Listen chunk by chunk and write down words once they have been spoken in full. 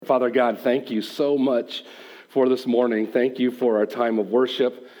Father God, thank you so much for this morning. Thank you for our time of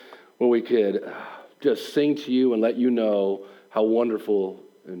worship where we could just sing to you and let you know how wonderful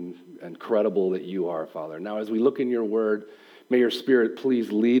and incredible that you are, Father. Now, as we look in your word, may your Spirit please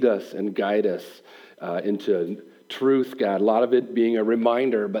lead us and guide us into truth, God. A lot of it being a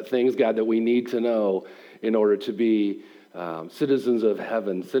reminder, but things, God, that we need to know in order to be citizens of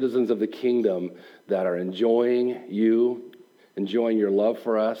heaven, citizens of the kingdom that are enjoying you, enjoying your love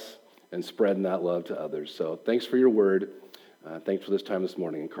for us, and spreading that love to others. So thanks for your word. Thanks for this time this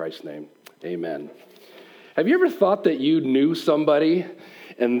morning. In Christ's name, amen. Have you ever thought that you knew somebody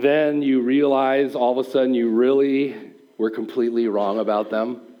and then you realize all of a sudden you really were completely wrong about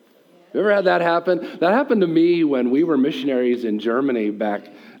them? You ever had that happen? That happened to me when we were missionaries in Germany back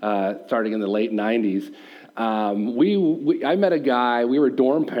starting in the late 90s. I met a guy, we were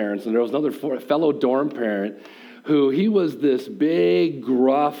dorm parents, and there was another fellow dorm parent who he was this big,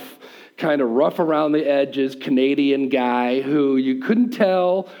 gruff, kind of rough around the edges Canadian guy who you couldn't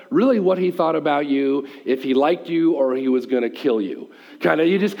tell really what he thought about you, if he liked you or he was going to kill you.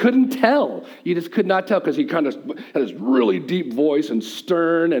 You just couldn't tell. You just could not tell because he kind of had this really deep voice and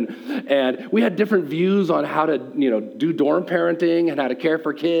stern, and we had different views on how to, do dorm parenting and how to care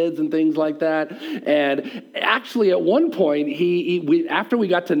for kids and things like that. And actually, at one point, after we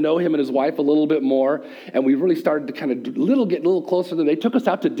got to know him and his wife a little bit more, and we really started to kind of get a little closer to them, they took us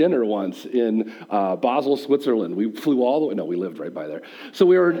out to dinner once in Basel, Switzerland. We flew all the way. No, we lived right by there. So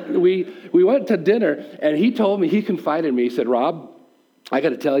we went to dinner, and he told me, he confided in me, he said, "Rob, I got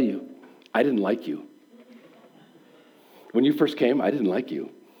to tell you, I didn't like you. When you first came, I didn't like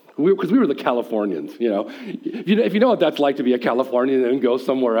you." Because we were the Californians, If you know what that's like to be a Californian and go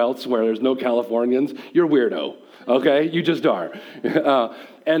somewhere else where there's no Californians, you're a weirdo, okay? You just are.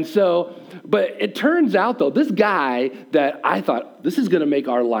 But it turns out, though, this guy that I thought, this is going to make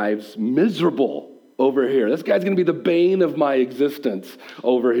our lives miserable over here. This guy's going to be the bane of my existence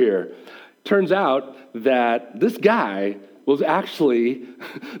over here. Turns out that this guy was actually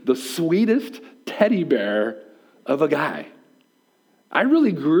the sweetest teddy bear of a guy. I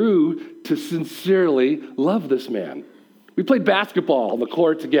really grew to sincerely love this man. We played basketball on the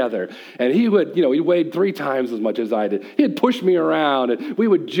court together, and he would, he weighed 3 times as much as I did. He'd push me around, and we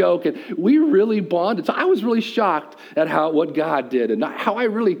would joke, and we really bonded. So I was really shocked at what God did, and how I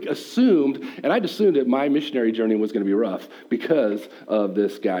really assumed, and I'd assumed that my missionary journey was going to be rough because of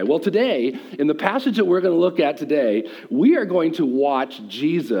this guy. Well, today, in the passage that we're going to look at today, we are going to watch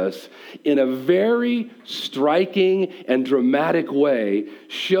Jesus in a very striking and dramatic way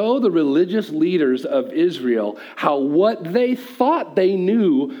show the religious leaders of Israel how what they thought they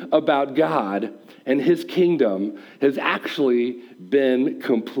knew about God and his kingdom has actually been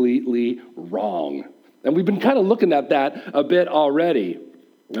completely wrong. And we've been kind of looking at that a bit already.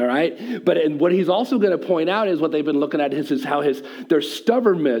 All right, but and what he's also going to point out is what they've been looking at is how their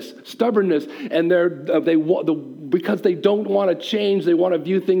stubbornness, and because they don't want to change, they want to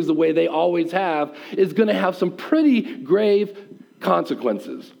view things the way they always have, is going to have some pretty grave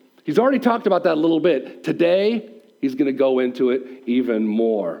consequences. He's already talked about that a little bit. Today, he's going to go into it even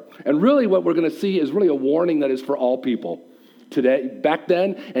more. And really what we're going to see is really a warning that is for all people. Today, back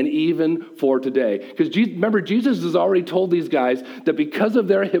then, and even for today. Because remember, Jesus has already told these guys that because of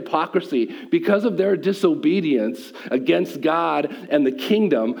their hypocrisy, because of their disobedience against God and the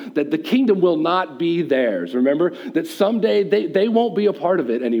kingdom, that the kingdom will not be theirs. Remember, that someday they won't be a part of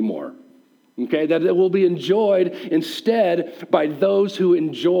it anymore. Okay, that it will be enjoyed instead by those who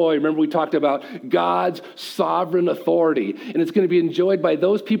enjoy. Remember, we talked about God's sovereign authority, and it's going to be enjoyed by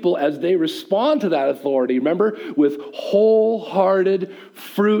those people as they respond to that authority. Remember, with wholehearted,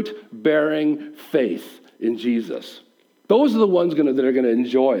 fruit-bearing faith in Jesus. Those are the ones that are going to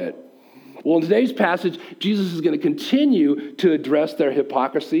enjoy it. Well, in today's passage, Jesus is going to continue to address their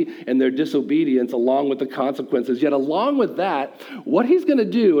hypocrisy and their disobedience along with the consequences. Yet along with that, what he's going to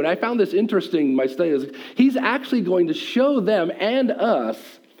do, and I found this interesting in my study, is he's actually going to show them and us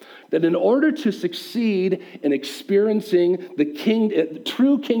that in order to succeed in experiencing the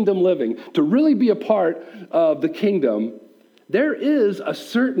true kingdom living, to really be a part of the kingdom, there is a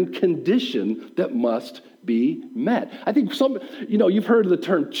certain condition that must be met. I think you've heard of the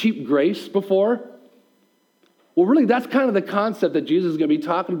term cheap grace before. Well, really, that's kind of the concept that Jesus is going to be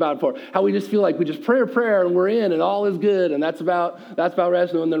talking about for how we just feel like we just pray a prayer and we're in and all is good and that's about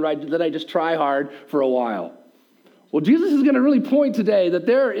rest, and then I just try hard for a while. Well, Jesus is going to really point today that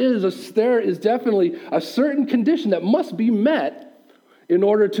there is definitely a certain condition that must be met in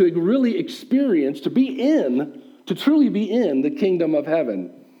order to really experience, to truly be in the kingdom of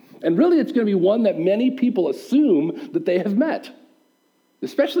heaven. And really, it's going to be one that many people assume that they have met.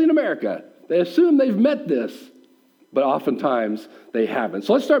 especially in America. They assume they've met this, but oftentimes they haven't.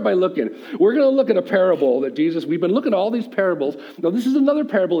 So let's start by looking. We're going to look at a parable that we've been looking at all these parables. Now, this is another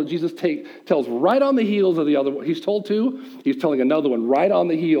parable that Jesus tells right on the heels of the other one. He's told two. He's telling another one right on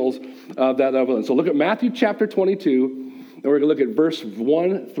the heels of that other one. So look at Matthew chapter 22, and we're going to look at verse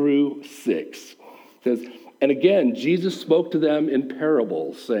 1 through 6. It says, "And again, Jesus spoke to them in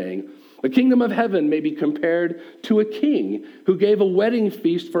parables, saying, 'The kingdom of heaven may be compared to a king who gave a wedding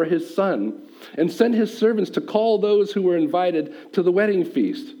feast for his son and sent his servants to call those who were invited to the wedding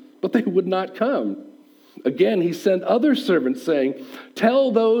feast, but they would not come. Again, he sent other servants saying,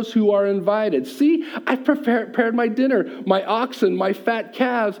 "Tell those who are invited, see, I've prepared my dinner. My oxen, my fat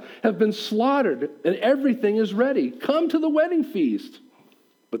calves have been slaughtered, and everything is ready. Come to the wedding feast."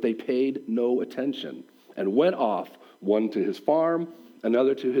 But they paid no attention and went off, one to his farm,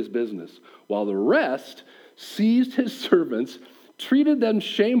 another to his business, while the rest seized his servants, treated them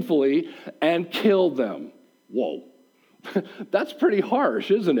shamefully, and killed them. Whoa. That's pretty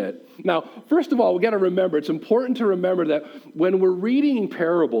harsh, isn't it? Now, first of all, we got to remember, it's important to remember that when we're reading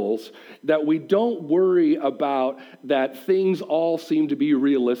parables, that we don't worry about that things all seem to be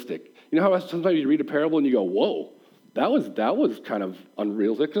realistic. You know how sometimes you read a parable and you go, whoa, that was kind of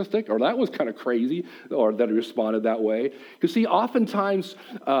unrealistic, or that was kind of crazy, or that he responded that way. Because see, oftentimes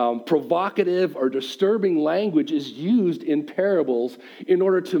provocative or disturbing language is used in parables in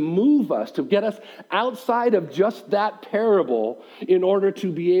order to move us, to get us outside of just that parable in order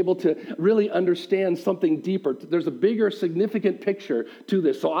to be able to really understand something deeper. There's a bigger, significant picture to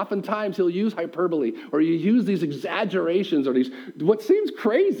this. So oftentimes he'll use hyperbole, or you use these exaggerations, or these what seems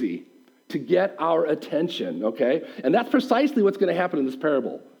crazy to get our attention, okay? And that's precisely what's going to happen in this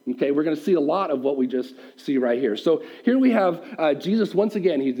parable, okay? We're going to see a lot of what we just see right here. So here we have Jesus, once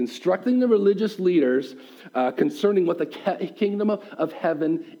again, he's instructing the religious leaders concerning what the kingdom of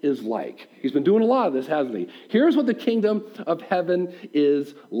heaven is like. He's been doing a lot of this, hasn't he? Here's what the kingdom of heaven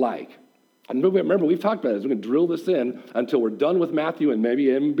is like. And remember, we've talked about this. We're going to drill this in until we're done with Matthew and maybe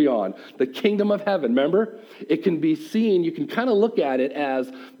even beyond. The kingdom of heaven, remember? It can be seen, you can kind of look at it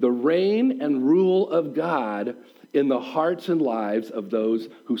as the reign and rule of God in the hearts and lives of those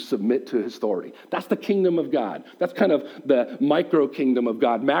who submit to his authority. That's the kingdom of God. That's kind of the micro kingdom of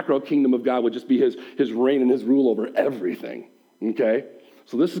God. Macro kingdom of God would just be his reign and his rule over everything, okay?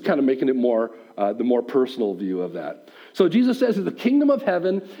 So this is kind of making it more, the more personal view of that. So Jesus says that the kingdom of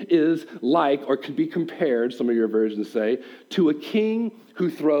heaven is like, or could be compared, some of your versions say, to a king who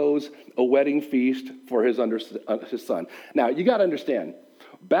throws a wedding feast for his son. Now, you got to understand,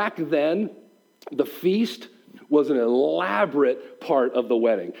 back then, the feast was an elaborate part of the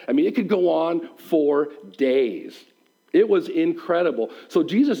wedding. I mean, it could go on for days. It was incredible. So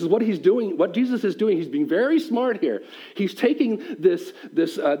Jesus is what Jesus is doing, he's being very smart here. He's taking this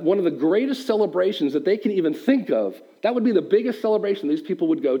one of the greatest celebrations that they can even think of. That would be the biggest celebration these people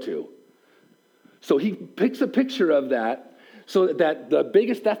would go to. So he picks a picture of that, so that the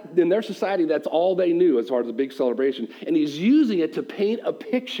biggest, in their society, that's all they knew as far as a big celebration. And he's using it to paint a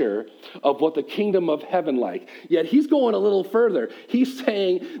picture of what the kingdom of heaven like. Yet he's going a little further. He's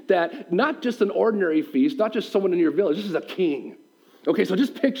saying that not just an ordinary feast, not just someone in your village, this is a king. Okay, so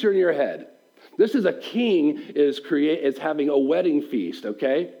just picture in your head. This is a king is having a wedding feast,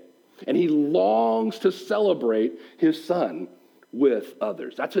 okay? And he longs to celebrate his son with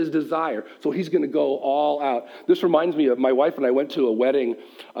others. That's his desire. So he's going to go all out. This reminds me of my wife and I went to a wedding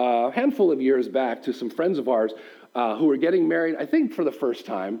a handful of years back to some friends of ours who were getting married, I think for the first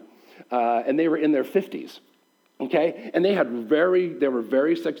time, and they were in their 50s. Okay, and they were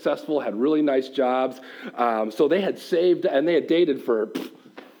very successful, had really nice jobs. So they had saved and they had dated for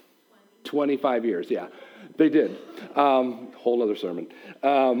 25 years. Yeah, they did. Whole other sermon.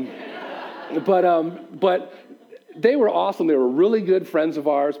 But they were awesome. They were really good friends of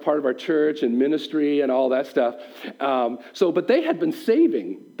ours, part of our church and ministry and all that stuff. But they had been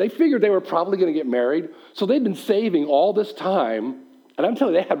saving. They figured they were probably going to get married. So they'd been saving all this time. And I'm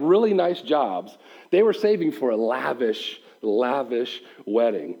telling you, they had really nice jobs. They were saving for a lavish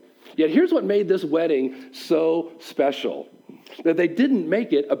wedding. Yet here's what made this wedding so special. That they didn't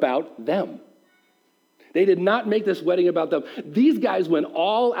make it about them. They did not make this wedding about them. These guys went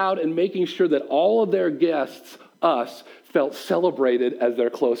all out in making sure that all of their guests, us, felt celebrated as their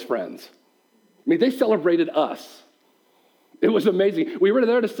close friends. I mean, they celebrated us. It was amazing. We were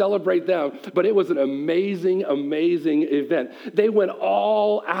there to celebrate them, but it was an amazing, amazing event. They went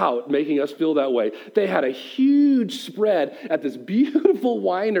all out making us feel that way. They had a huge spread at this beautiful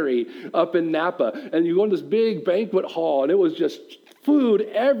winery up in Napa, and you go in this big banquet hall, and it was just Food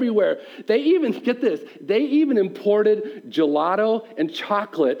everywhere. They even, get this, they even imported gelato and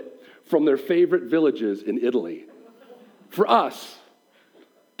chocolate from their favorite villages in Italy for us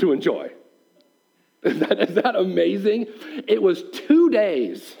to enjoy. Is that amazing? It was 2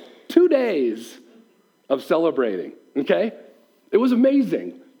 days of celebrating, okay? It was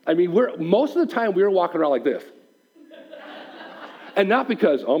amazing. I mean, most of the time we were walking around like this. And not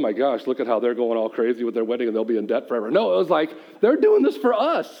because, oh my gosh, look at how they're going all crazy with their wedding and they'll be in debt forever. No, it was like, they're doing this for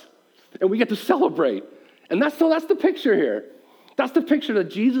us. And we get to celebrate. And that's the picture here. That's the picture that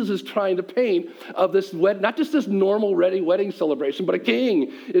Jesus is trying to paint of this wedding, not just this normal wedding celebration, but a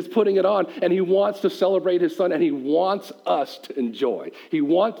king is putting it on, and he wants to celebrate his son, and he wants us to enjoy. He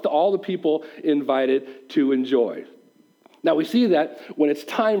wants all the people invited to enjoy. Now, we see that when it's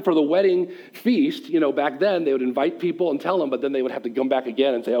time for the wedding feast, back then they would invite people and tell them, but then they would have to come back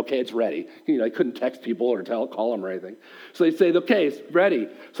again and say, okay, it's ready. They couldn't text people or call them or anything. So they say, okay, it's ready.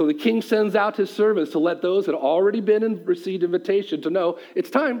 So the king sends out his servants to let those that had already been and received invitation to know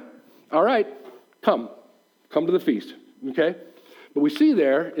it's time. All right, come to the feast, okay? But we see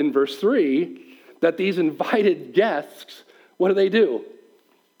there in verse 3 that these invited guests, what do?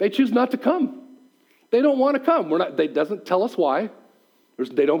 They choose not to come. They don't want to come. They doesn't tell us why.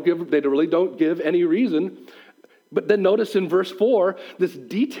 They really don't give any reason. But then notice in verse 4, this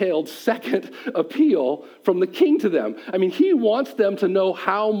detailed second appeal from the king to them. I mean, he wants them to know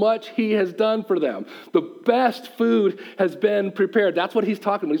how much he has done for them. The best food has been prepared. That's what he's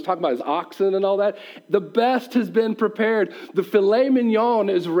talking about. He's talking about his oxen and all that. The best has been prepared. The filet mignon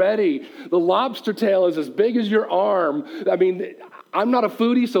is ready. The lobster tail is as big as your arm. I mean, I'm not a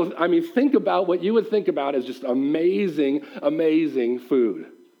foodie, so think about what you would think about as just amazing, amazing food,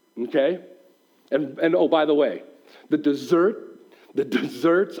 okay? And oh, by the way, the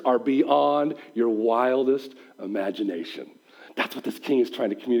desserts are beyond your wildest imagination. That's what this king is trying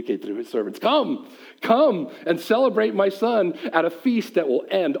to communicate through his servants. Come and celebrate my son at a feast that will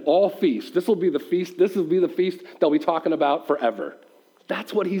end all feasts. This will be the feast they'll be talking about forever.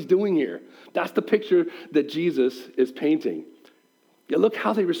 That's what he's doing here. That's the picture that Jesus is painting. Yeah, look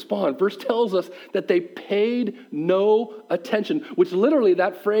how they respond. Verse tells us that they paid no attention, which literally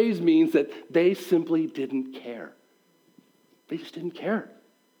that phrase means that they simply didn't care. They just didn't care.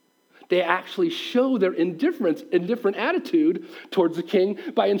 They actually show their indifferent attitude towards the king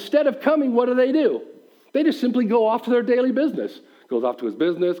by instead of coming, what do? They just simply go off to their daily business. Goes off to his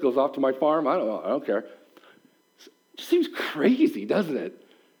business, goes off to my farm. I don't care. It seems crazy, doesn't it?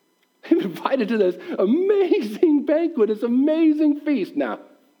 I'm invited to this amazing banquet, this amazing feast. Now,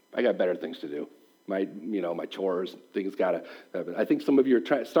 I got better things to do. My chores, things got to happen. I think some of you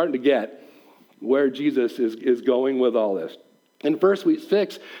are starting to get where Jesus is going with all this. In verse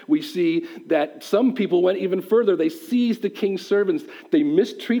 6, we see that some people went even further. They seized the king's servants. They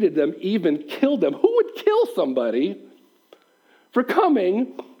mistreated them, even killed them. Who would kill somebody for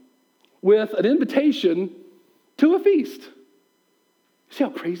coming with an invitation to a feast? See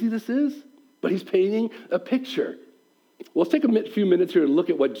how crazy this is? But he's painting a picture. Well, let's take a few minutes here and look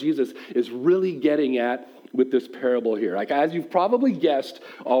at what Jesus is really getting at with this parable here. Like, as you've probably guessed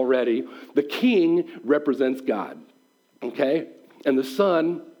already, the king represents God, okay? And the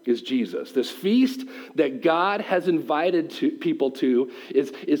son is Jesus. This feast that God has invited people to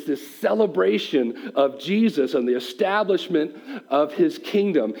is this celebration of Jesus and the establishment of his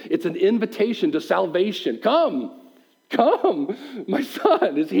kingdom. It's an invitation to salvation. Come, my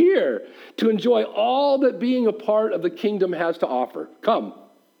son is here to enjoy all that being a part of the kingdom has to offer. Come.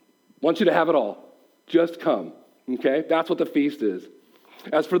 Want you to have it all. Just come. Okay? That's what the feast is.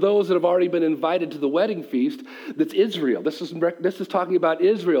 As for those that have already been invited to the wedding feast, that's Israel. This is talking about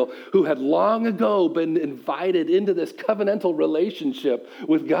Israel, who had long ago been invited into this covenantal relationship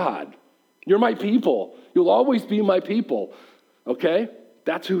with God. You're my people. You'll always be my people. Okay?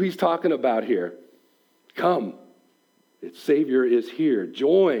 That's who he's talking about here. Come. Its Savior is here.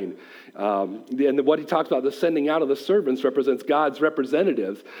 Join. And what he talks about, the sending out of the servants, represents God's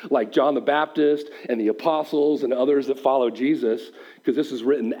representatives, like John the Baptist and the apostles and others that follow Jesus, because this is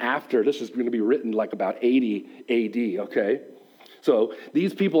written after. This is going to be written like about 80 AD, okay? So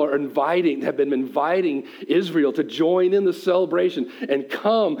these people have been inviting Israel to join in the celebration and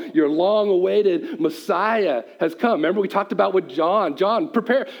come. Your long-awaited Messiah has come. Remember we talked about with John. John,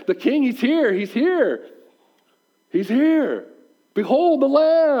 prepare. The king, he's here. He's here. He's here. Behold the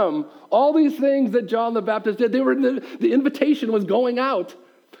Lamb. All these things that John the Baptist did, the invitation was going out.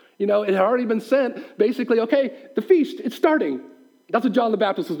 It had already been sent. Basically, okay, the feast, it's starting. That's what John the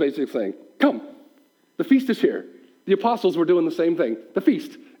Baptist was basically saying. Come. The feast is here. The apostles were doing the same thing. The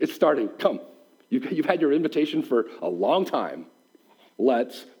feast, it's starting. Come. You've had your invitation for a long time.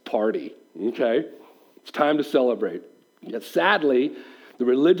 Let's party, okay? It's time to celebrate. Yet sadly, the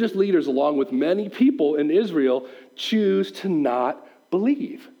religious leaders, along with many people in Israel, choose to not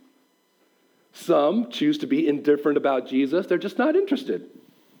believe. Some choose to be indifferent about Jesus. They're just not interested.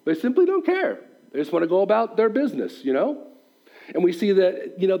 They simply don't care. They just want to go about their business, And we see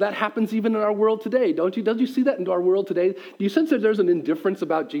that, that happens even in our world today, don't you? Don't you see that in our world today? Do you sense that there's an indifference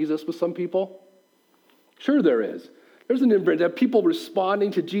about Jesus with some people? Sure there is. There's an indifference. There are people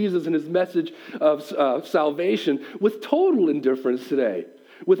responding to Jesus and his message of salvation with total indifference today,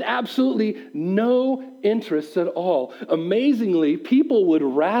 with absolutely no interest at all. Amazingly, people would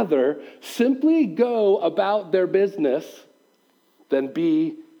rather simply go about their business than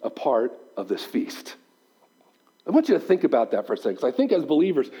be a part of this feast. I want you to think about that for a second, because I think as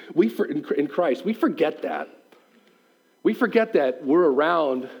believers, in Christ, we forget that. We forget that we're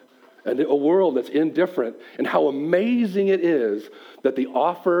around a world that's indifferent, and how amazing it is that the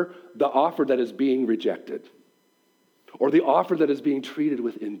offer that is being rejected, or the offer that is being treated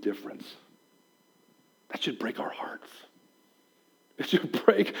with indifference, that should break our hearts. It should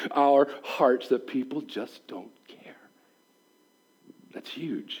break our hearts that people just don't care. That's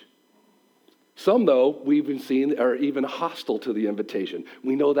huge. Some, though, we've been seeing are even hostile to the invitation.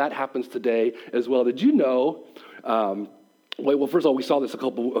 We know that happens today as well. Did you know? Well, first of all, we saw this a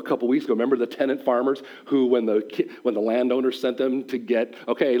couple weeks ago. Remember the tenant farmers who, when the landowner sent them to get,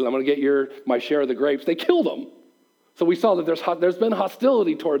 okay, I'm going to get my share of the grapes, they killed them. So we saw that there's been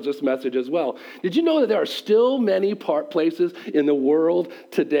hostility towards this message as well. Did you know that there are still many places in the world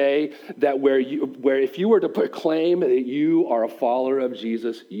today that where if you were to proclaim that you are a follower of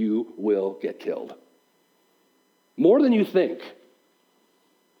Jesus, you will get killed? More than you think.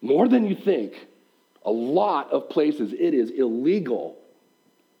 More than you think. A lot of places it is illegal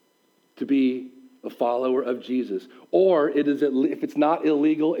to be a follower of Jesus. Or if it's not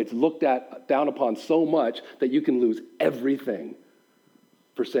illegal, it's looked down upon so much that you can lose everything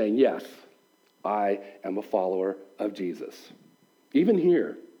for saying, yes, I am a follower of Jesus. Even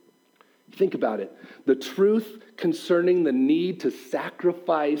here, think about it. The truth concerning the need to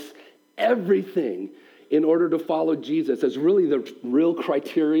sacrifice everything in order to follow Jesus is really the real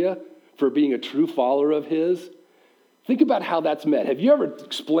criteria for being a true follower of his. Think about how that's met. Have you ever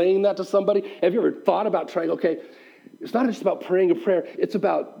explained that to somebody? Have you ever thought about trying, okay, it's not just about praying a prayer. It's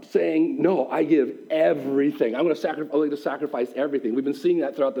about saying, no, I give everything. I'm going to sacrifice everything. We've been seeing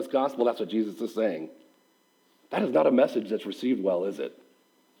that throughout this gospel. That's what Jesus is saying. That is not a message that's received well, is it?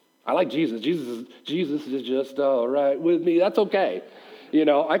 I like Jesus. Jesus is just all right with me. That's okay.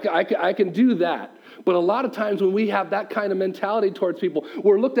 I can do that. But a lot of times when we have that kind of mentality towards people,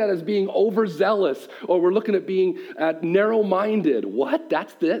 we're looked at as being overzealous, or we're looking at being narrow-minded. What?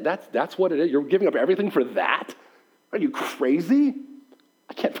 That's what it is? You're giving up everything for that? Are you crazy?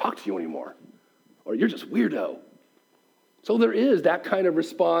 I can't talk to you anymore. Or you're just weirdo. So there is that kind of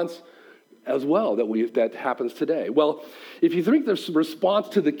response as well that happens today. Well, if you think the response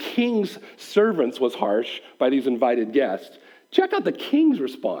to the king's servants was harsh by these invited guests, check out the king's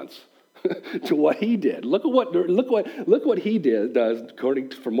response to what he did. Look what he does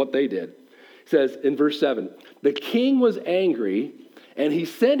from what they did. It says in verse 7, the king was angry and he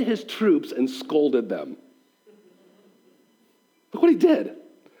sent his troops and scolded them. Look what he did.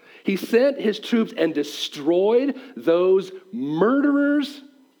 He sent his troops and destroyed those murderers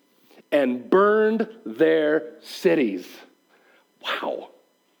and burned their cities. Wow.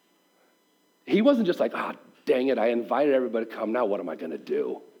 He wasn't just like, dang it, I invited everybody to come. Now what am I going to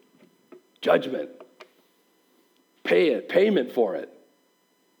do? Judgment. Payment for it.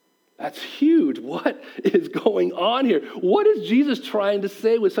 That's huge. What is going on here? What is Jesus trying to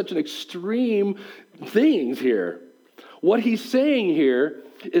say with such an extreme things here? What he's saying here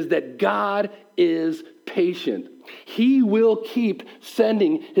is that God is patient. He will keep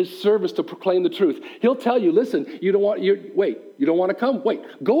sending his servants to proclaim the truth. He'll tell you, listen, you don't want to come? Wait,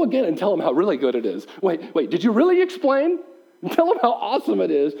 go again and tell them how really good it is. Wait, did you really explain? Tell them how awesome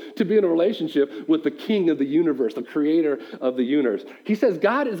it is to be in a relationship with the king of the universe, the creator of the universe. He says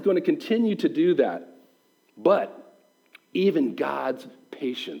God is going to continue to do that. But even God's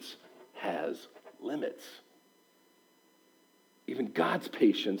patience has limits. Even God's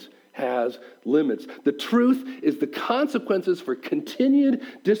patience has limits. The truth is the consequences for continued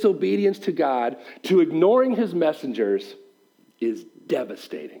disobedience to God, to ignoring his messengers, is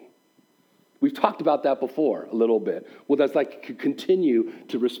devastating. We've talked about that before a little bit. Well, that's like continue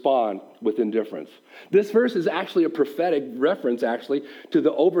to respond with indifference. This verse is actually a prophetic reference, actually, to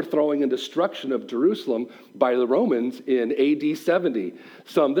the overthrowing and destruction of Jerusalem by the Romans in AD 70.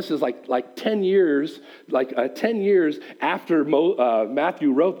 This is like 10 years, 10 years after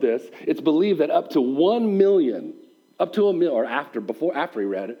Matthew wrote this. It's believed that up to 1 million, or after he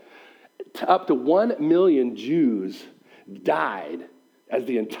read it, up to 1 million Jews died as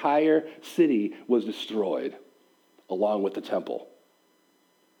the entire city was destroyed, along with the temple.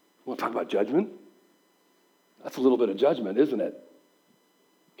 Want to talk about judgment? That's a little bit of judgment, isn't it?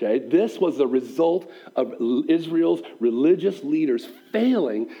 Okay, this was the result of Israel's religious leaders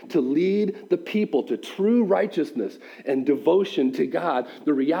failing to lead the people to true righteousness and devotion to God.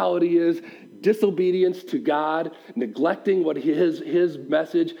 The reality is, disobedience to God, neglecting what his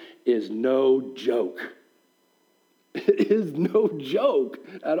message is no joke. It is no joke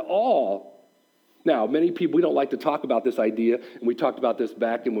at all. Now, many people, we don't like to talk about this idea, and we talked about this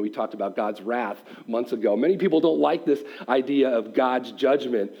back when we talked about God's wrath months ago. Many people don't like this idea of God's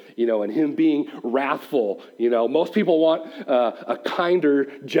judgment, and him being wrathful. Most people want a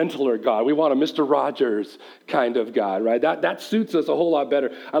kinder, gentler God. We want a Mr. Rogers kind of God, right? That suits us a whole lot better.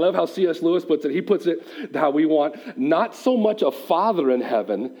 I love how C.S. Lewis puts it. He puts it how we want not so much a father in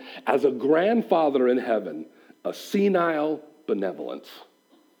heaven as a grandfather in heaven, a senile benevolence.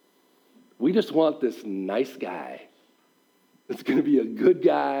 We just want this nice guy that's going to be a good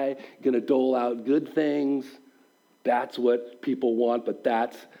guy, going to dole out good things. That's what people want, but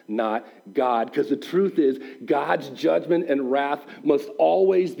that's not God. Because the truth is, God's judgment and wrath must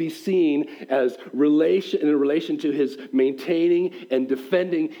always be seen as in relation to his maintaining and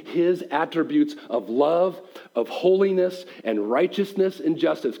defending his attributes of love, of holiness, and righteousness and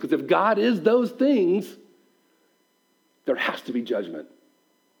justice. Because if God is those things, there has to be judgment.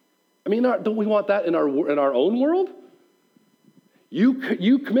 I mean, don't we want that in our own world?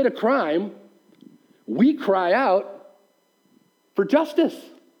 You commit a crime, we cry out for justice.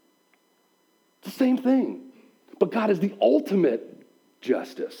 It's the same thing. But God is the ultimate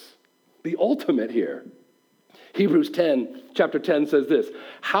justice, the ultimate here. Hebrews chapter 10 says this: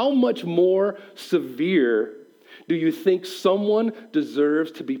 how much more severe do you think someone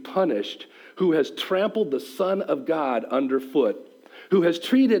deserves to be punished who has trampled the Son of God underfoot, who has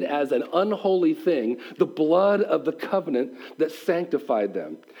treated as an unholy thing the blood of the covenant that sanctified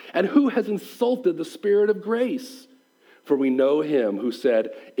them, and who has insulted the Spirit of grace? For we know him who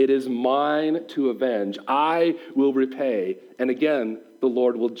said, "It is mine to avenge, I will repay." And again, the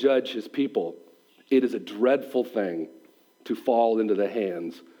Lord will judge his people. It is a dreadful thing to fall into the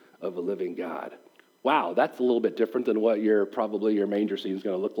hands of a living God. Wow, that's a little bit different than what probably your manger scene is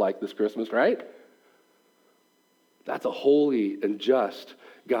going to look like this Christmas, right? That's a holy and just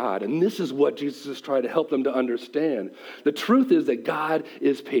God. And this is what Jesus is trying to help them to understand. The truth is that God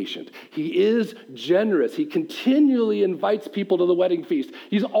is patient. He is generous. He continually invites people to the wedding feast.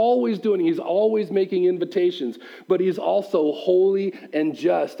 He's always making invitations, but he's also holy and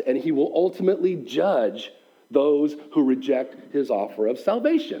just, and he will ultimately judge those who reject his offer of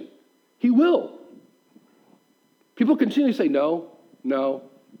salvation. He will. People continually say, no,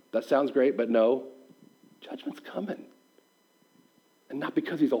 that sounds great, but no. Judgment's coming. And not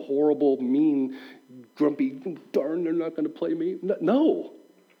because he's a horrible, mean, grumpy, darn, they're not going to play me. No,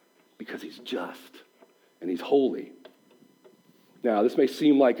 because he's just and he's holy. Now, this may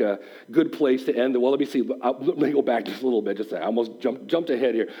seem like a good place to end. Well, let me see. Let me go back just a little bit. I almost jumped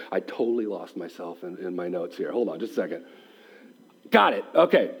ahead here. I totally lost myself in my notes here. Hold on just a second. Got it.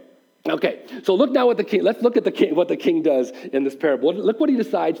 Okay. So look now at the king. Let's look at what the king does in this parable. Look what he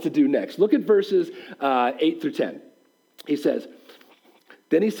decides to do next. Look at verses 8 through 10. He says,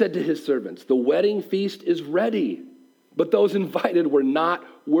 "Then he said to his servants, 'The wedding feast is ready, but those invited were not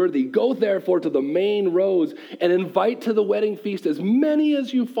worthy. Go therefore to the main roads and invite to the wedding feast as many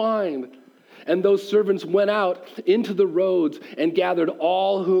as you find.' And those servants went out into the roads and gathered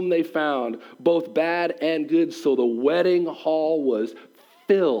all whom they found, both bad and good. So the wedding hall was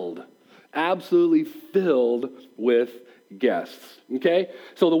filled, absolutely filled with guests." Okay?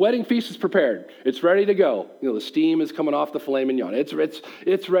 So the wedding feast is prepared. It's ready to go. The steam is coming off the filet mignon.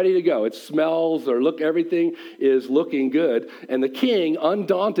 It's ready to go. It smells everything is looking good. And the king,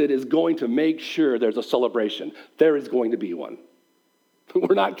 undaunted, is going to make sure there's a celebration. There is going to be one.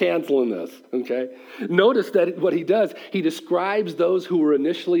 We're not canceling this, okay? Notice that what he does, he describes those who were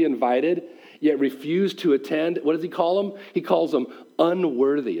initially invited yet refused to attend. What does he call them? He calls them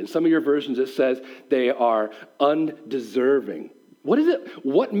unworthy. In some of your versions, it says they are undeserving.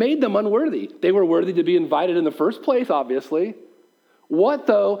 What made them unworthy? They were worthy to be invited in the first place, obviously. What,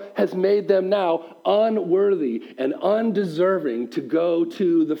 though, has made them now unworthy and undeserving to go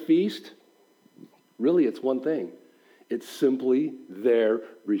to the feast? Really, it's one thing. It's simply their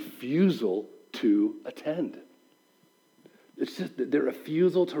refusal to attend. It's just their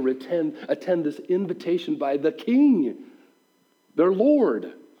refusal to attend this invitation by the King, their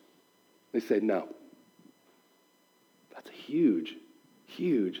Lord. They say, no. That's a huge,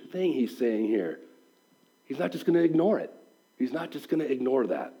 huge thing he's saying here. He's not just going to ignore it. He's not just going to ignore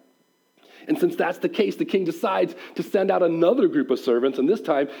that. And since that's the case, the king decides to send out another group of servants, and this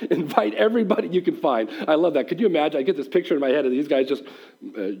time invite everybody you can find. I love that. Could you imagine? I get this picture in my head of these guys just,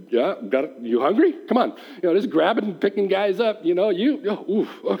 yeah, got it. You hungry? Come on. Just grabbing and picking guys up.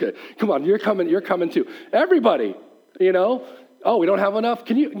 Okay. Come on, you're coming too. Everybody, oh, we don't have enough?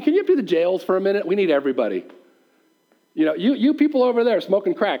 Can you empty the jails for a minute? We need everybody. You people over there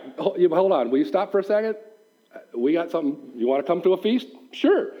smoking crack, hold on. Will you stop for a second? We got something. You want to come to a feast?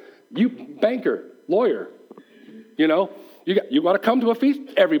 Sure. You banker, lawyer, you want to come to a feast?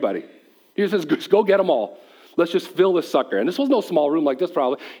 Everybody. He says, go get them all. Let's just fill this sucker. And this was no small room like this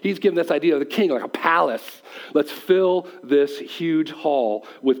probably. He's given this idea of the king like a palace. Let's fill this huge hall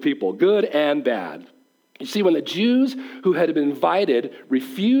with people, good and bad. You see, when the Jews who had been invited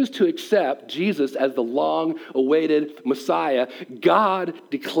refused to accept Jesus as the long-awaited Messiah, God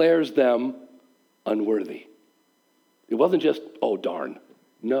declares them unworthy. It wasn't just, oh, darn.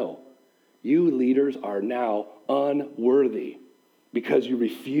 No, you leaders are now unworthy because you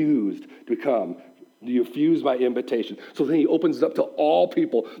refused to come. You refused my invitation. So then he opens it up to all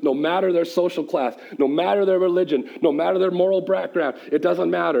people, no matter their social class, no matter their religion, no matter their moral background. It doesn't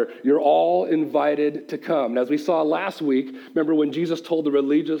matter. You're all invited to come. And as we saw last week, remember when Jesus told the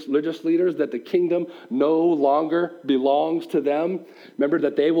religious leaders that the kingdom no longer belongs to them? Remember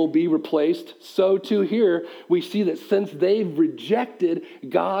that they will be replaced? So too here, we see that since they've rejected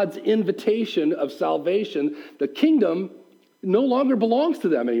God's invitation of salvation, the kingdom no longer belongs to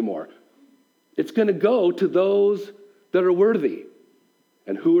them anymore. It's going to go to those that are worthy.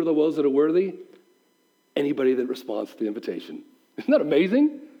 And who are the ones that are worthy? Anybody that responds to the invitation. Isn't that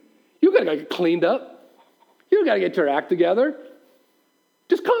amazing? You got to get cleaned up. You got to get your act together.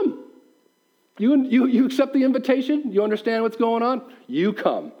 Just come. You accept the invitation. You understand what's going on. You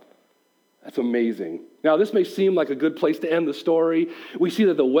come. That's amazing. Now, this may seem like a good place to end the story. We see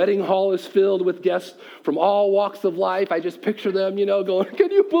that the wedding hall is filled with guests from all walks of life. I just picture them, going,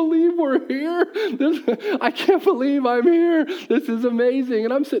 can you believe we're here? I can't believe I'm here. This is amazing.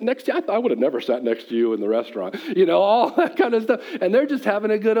 And I'm sitting next to you. I would have never sat next to you in the restaurant. All that kind of stuff. And they're just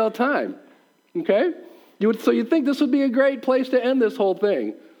having a good old time. Okay? So you'd think this would be a great place to end this whole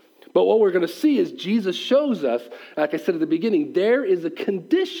thing. But what we're going to see is Jesus shows us, like I said at the beginning, there is a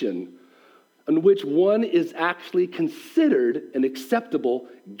condition in which one is actually considered an acceptable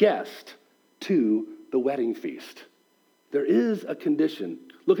guest to the wedding feast. There is a condition.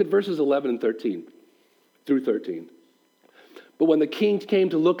 Look at verses 11 and 13 through 13. But when the king came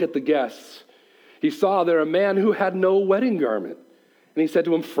to look at the guests, he saw there a man who had no wedding garment. And he said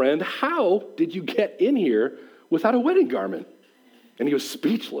to him, friend, how did you get in here without a wedding garment? And he was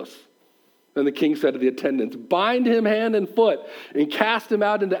speechless. Then the king said to the attendants, bind him hand and foot and cast him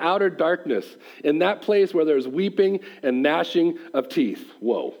out into outer darkness, in that place where there's weeping and gnashing of teeth.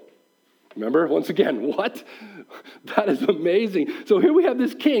 Whoa. Remember? Once again, what? That is amazing. So here we have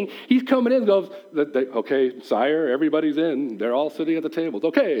this king. He's coming in and goes, okay, sire, everybody's in. They're all sitting at the tables.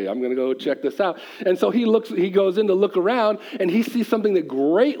 Okay, I'm going to go check this out. And so he goes in to look around, and he sees something that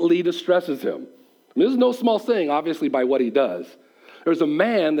greatly distresses him. This is no small thing, obviously, by what he does. There's a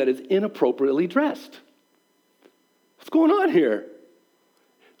man that is inappropriately dressed. What's going on here?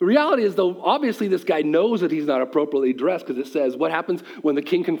 The reality is, though, obviously this guy knows that he's not appropriately dressed because it says what happens when the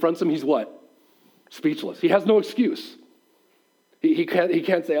king confronts him? He's what? Speechless. He has no excuse. He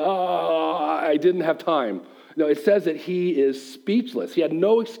can't say, oh, I didn't have time. No, it says that he is speechless. He had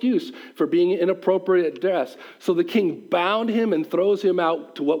no excuse for being inappropriate dressed. So the king bound him and throws him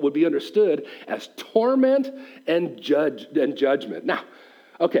out to what would be understood as torment and judgment. Now,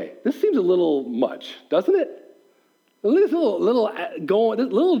 okay, this seems a little much, doesn't it? A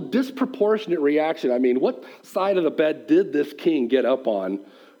little disproportionate reaction. I mean, what side of the bed did this king get up on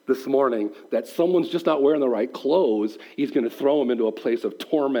this morning that someone's just not wearing the right clothes? He's going to throw him into a place of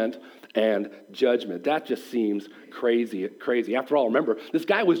torment and judgment. That just seems crazy. After all, remember, this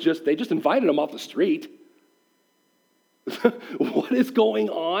guy they just invited him off the street. What is going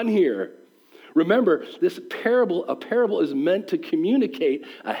on here? Remember, a parable is meant to communicate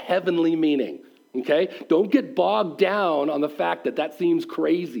a heavenly meaning. Okay? Don't get bogged down on the fact that seems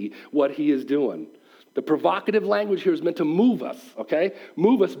crazy what he is doing. The provocative language here is meant to move us, okay?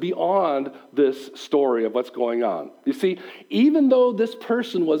 Move us beyond this story of what's going on. You see, even though this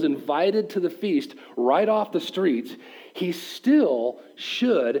person was invited to the feast right off the streets, he still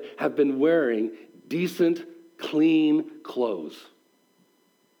should have been wearing decent, clean clothes.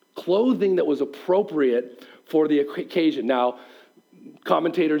 Clothing that was appropriate for the occasion. Now,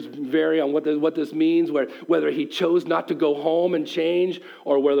 commentators vary on what this means, whether he chose not to go home and change,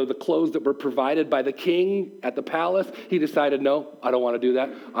 or whether the clothes that were provided by the king at the palace, he decided, no, I don't want to do that.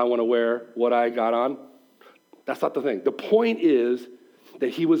 I want to wear what I got on. That's not the thing. The point is that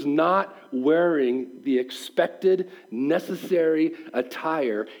he was not wearing the expected, necessary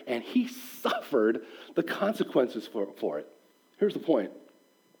attire, and he suffered the consequences for it. Here's the point.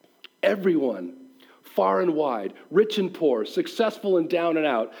 Everyone, far and wide, rich and poor, successful and down and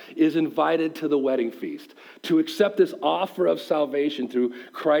out, is invited to the wedding feast to accept this offer of salvation through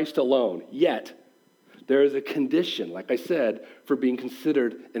Christ alone. Yet, there is a condition, like I said, for being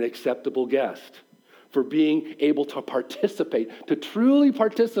considered an acceptable guest, for being able to participate, to truly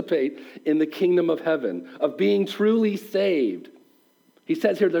participate in the kingdom of heaven, of being truly saved. He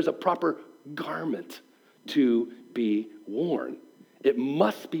says here there's a proper garment to be worn. It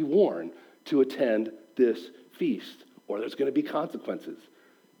must be worn to attend this feast, or there's going to be consequences,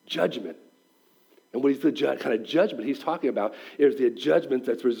 judgment. And what is the kind of judgment he's talking about is the judgment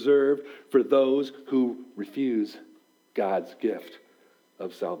that's reserved for those who refuse God's gift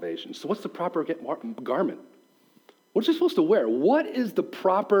of salvation. So what's the proper garment? What's he supposed to wear? What is the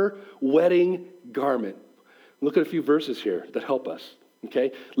proper wedding garment? Look at a few verses here that help us.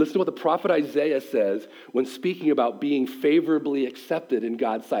 Okay, listen to what the prophet Isaiah says when speaking about being favorably accepted in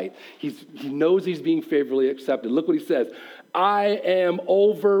God's sight. He knows he's being favorably accepted. Look what he says. I am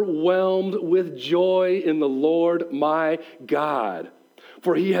overwhelmed with joy in the Lord my God,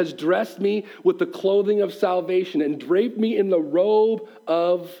 for he has dressed me with the clothing of salvation and draped me in the robe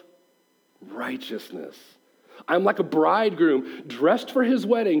of righteousness. I'm like a bridegroom dressed for his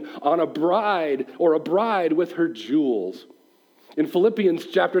wedding on a bride with her jewels. In Philippians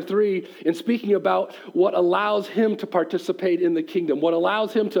chapter 3, in speaking about what allows him to participate in the kingdom, what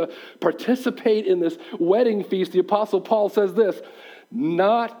allows him to participate in this wedding feast, the Apostle Paul says this,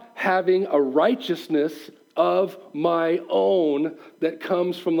 not having a righteousness of my own that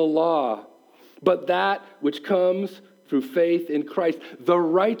comes from the law, but that which comes through faith in Christ, the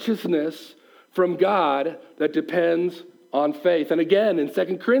righteousness from God that depends on faith. And again, in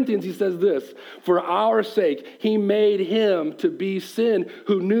 2 Corinthians, he says this, for our sake, he made him to be sin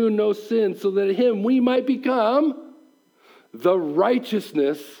who knew no sin, so that in him we might become the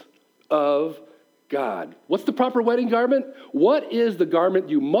righteousness of God. What's the proper wedding garment? What is the garment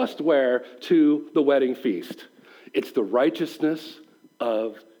you must wear to the wedding feast? It's the righteousness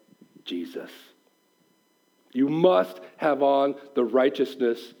of Jesus. You must have on the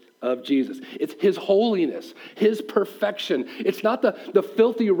righteousness of Jesus. It's his holiness, his perfection. It's not the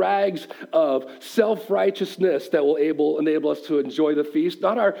filthy rags of self-righteousness that will enable us to enjoy the feast.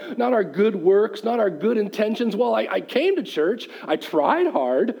 Not our good works, not our good intentions. Well, I came to church. I tried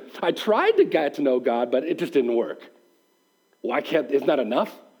hard. I tried to get to know God, but it just didn't work. Why isn't that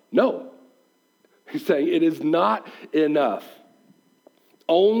enough? No. He's saying it is not enough.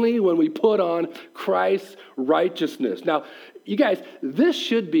 Only when we put on Christ's righteousness. Now, you guys, this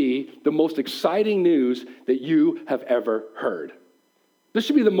should be the most exciting news that you have ever heard. This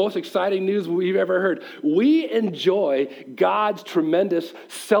should be the most exciting news we've ever heard. We enjoy God's tremendous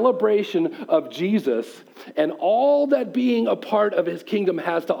celebration of Jesus and all that being a part of his kingdom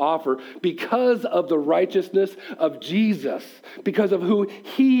has to offer because of the righteousness of Jesus, because of who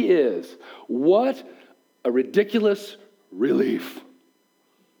he is. What a ridiculous relief.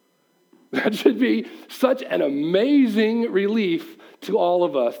 That should be such an amazing relief to all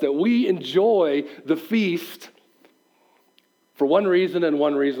of us that we enjoy the feast for one reason and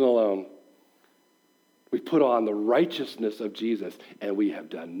one reason alone. We put on the righteousness of Jesus, and we have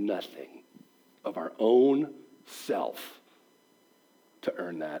done nothing of our own self to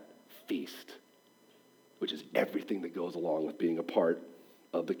earn that feast, which is everything that goes along with being a part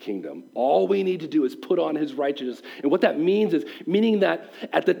of the kingdom. All we need to do is put on his righteousness. And what that means is, meaning that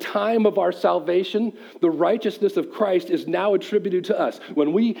at the time of our salvation, the righteousness of Christ is now attributed to us.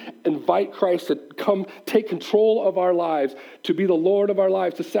 When we invite Christ to come take control of our lives, to be the Lord of our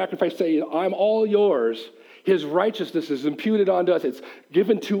lives, to sacrifice, say, I'm all yours, his righteousness is imputed onto us. It's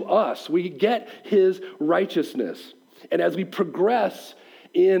given to us. We get his righteousness. And as we progress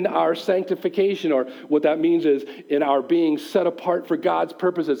in our sanctification, or what that means is in our being set apart for God's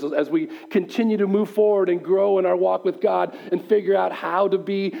purposes as we continue to move forward and grow in our walk with God and figure out how to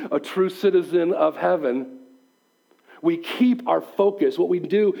be a true citizen of heaven. We keep our focus. What we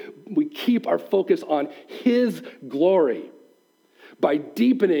do, we keep our focus on His glory by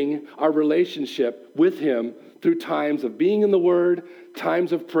deepening our relationship with Him through times of being in the Word,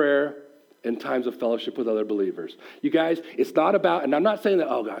 times of prayer, and times of fellowship with other believers. You guys, it's not about, and I'm not saying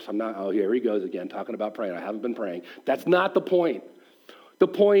that, here he goes again, talking about praying. I haven't been praying. That's not the point. The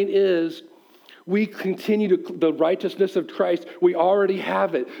point is, we continue the righteousness of Christ. We already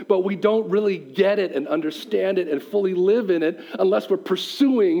have it, but we don't really get it and understand it and fully live in it unless we're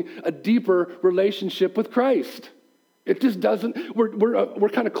pursuing a deeper relationship with Christ. It just doesn't, we're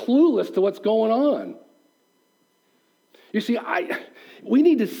kind of clueless to what's going on. You see, we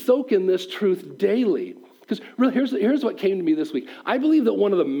need to soak in this truth daily. Because really, here's what came to me this week. I believe that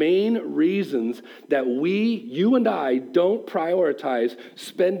one of the main reasons that you and I, don't prioritize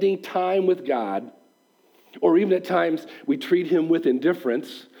spending time with God, or even at times we treat Him with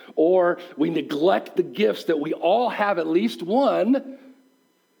indifference, or we neglect the gifts that we all have, at least one,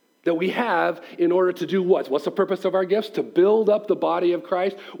 that we have in order to do what? What's the purpose of our gifts? To build up the body of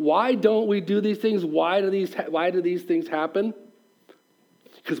Christ. Why don't we do these things? Why do these things happen?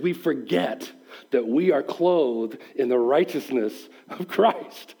 Because we forget that we are clothed in the righteousness of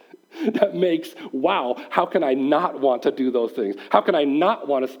Christ. That makes, how can I not want to do those things? How can I not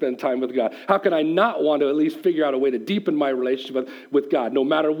want to spend time with God? How can I not want to at least figure out a way to deepen my relationship with God, no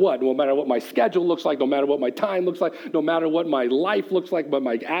matter what my schedule looks like, no matter what my time looks like, no matter what my life looks like, but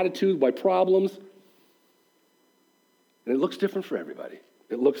my attitude, my problems. And it looks different for everybody.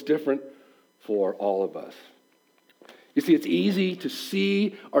 It looks different for all of us. You see, it's easy to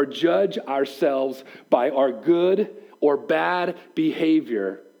see or judge ourselves by our good or bad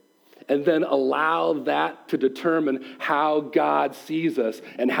behavior and then allow that to determine how God sees us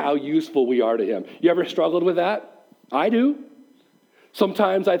and how useful we are to Him. You ever struggled with that? I do.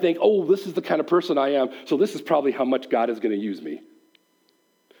 Sometimes I think, this is the kind of person I am, so this is probably how much God is going to use me.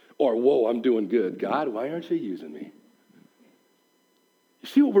 Or, I'm doing good. God, why aren't you using me? You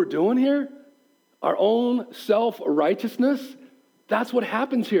see what we're doing here? Our own self-righteousness, that's what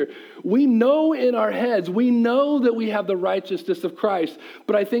happens here. We know in our heads, we know that we have the righteousness of Christ,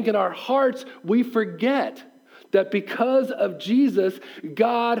 but I think in our hearts, we forget that because of Jesus,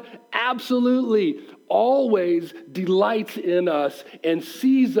 God absolutely always delights in us and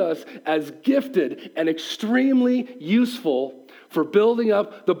sees us as gifted and extremely useful for building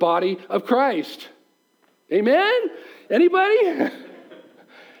up the body of Christ. Amen? Anybody?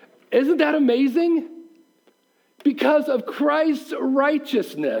 Isn't that amazing? Because of Christ's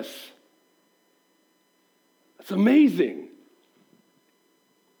righteousness. That's amazing.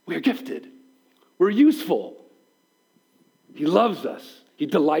 We are gifted. We're useful. He loves us. He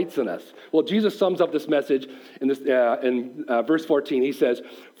delights in us. Well, Jesus sums up this message in verse 14. He says,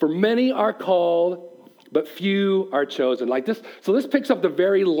 "For many are called, but few are chosen." Like this. So this picks up the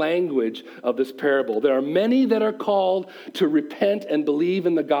very language of this parable. There are many that are called to repent and believe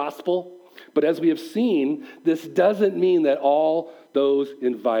in the gospel. But as we have seen, this doesn't mean that all those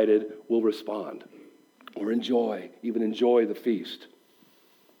invited will respond or even enjoy the feast.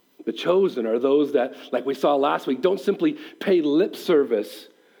 The chosen are those that, like we saw last week, don't simply pay lip service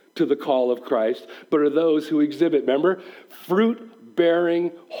to the call of Christ, but are those who exhibit, remember,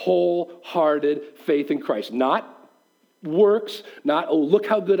 fruit-bearing, wholehearted faith in Christ. Not works, not, look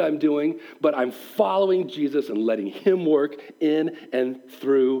how good I'm doing, but I'm following Jesus and letting Him work in and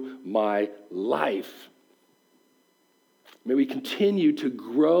through my life. May we continue to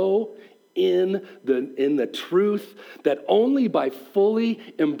grow in the truth that only by fully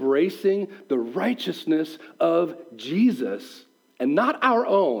embracing the righteousness of Jesus and not our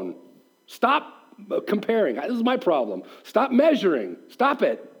own. Stop comparing. This is my problem. Stop measuring. Stop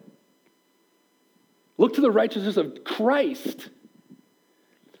it. Look to the righteousness of Christ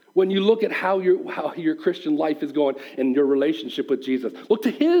when you look at how your Christian life is going and your relationship with Jesus. Look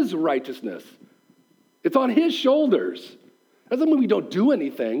to His righteousness. It's on His shoulders. Doesn't mean we don't do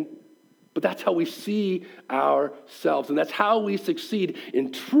anything, but that's how we see ourselves, and that's how we succeed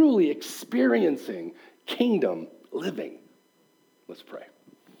in truly experiencing kingdom living. Let's pray.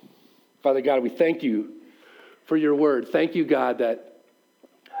 Father God, we thank You for Your word. Thank You, God, that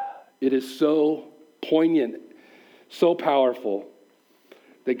it is so poignant, so powerful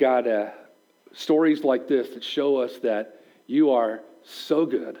that God, stories like this that show us that You are so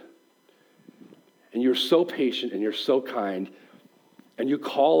good and You're so patient and You're so kind and You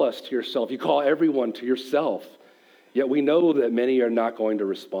call us to Yourself. You call everyone to Yourself. Yet we know that many are not going to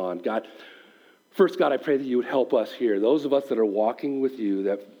respond. God, first, God, I pray that you would help us here. Those of us that are walking with you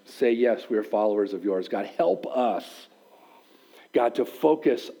that say, yes, we are followers of yours. God, help us, God, to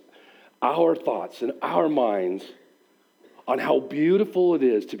focus our thoughts and our minds on how beautiful it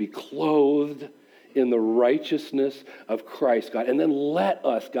is to be clothed in the righteousness of Christ, God. And then let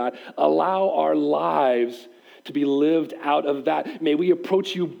us, God, allow our lives to be lived out of that. May we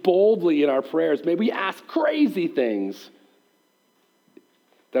approach you boldly in our prayers. May we ask crazy things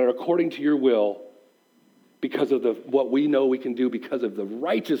that are according to your will because of what we know we can do, because of the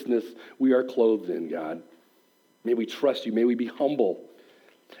righteousness we are clothed in, God. May we trust you. May we be humble.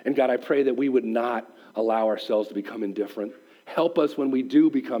 And God, I pray that we would not allow ourselves to become indifferent. Help us when we do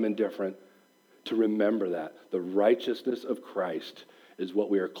become indifferent to remember that the righteousness of Christ is what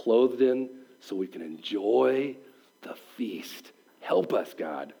we are clothed in so we can enjoy the feast. Help us,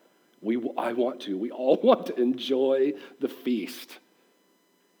 God. We all want to enjoy the feast.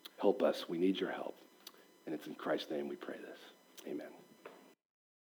 Help us. We need your help. And it's in Christ's name we pray this. Amen.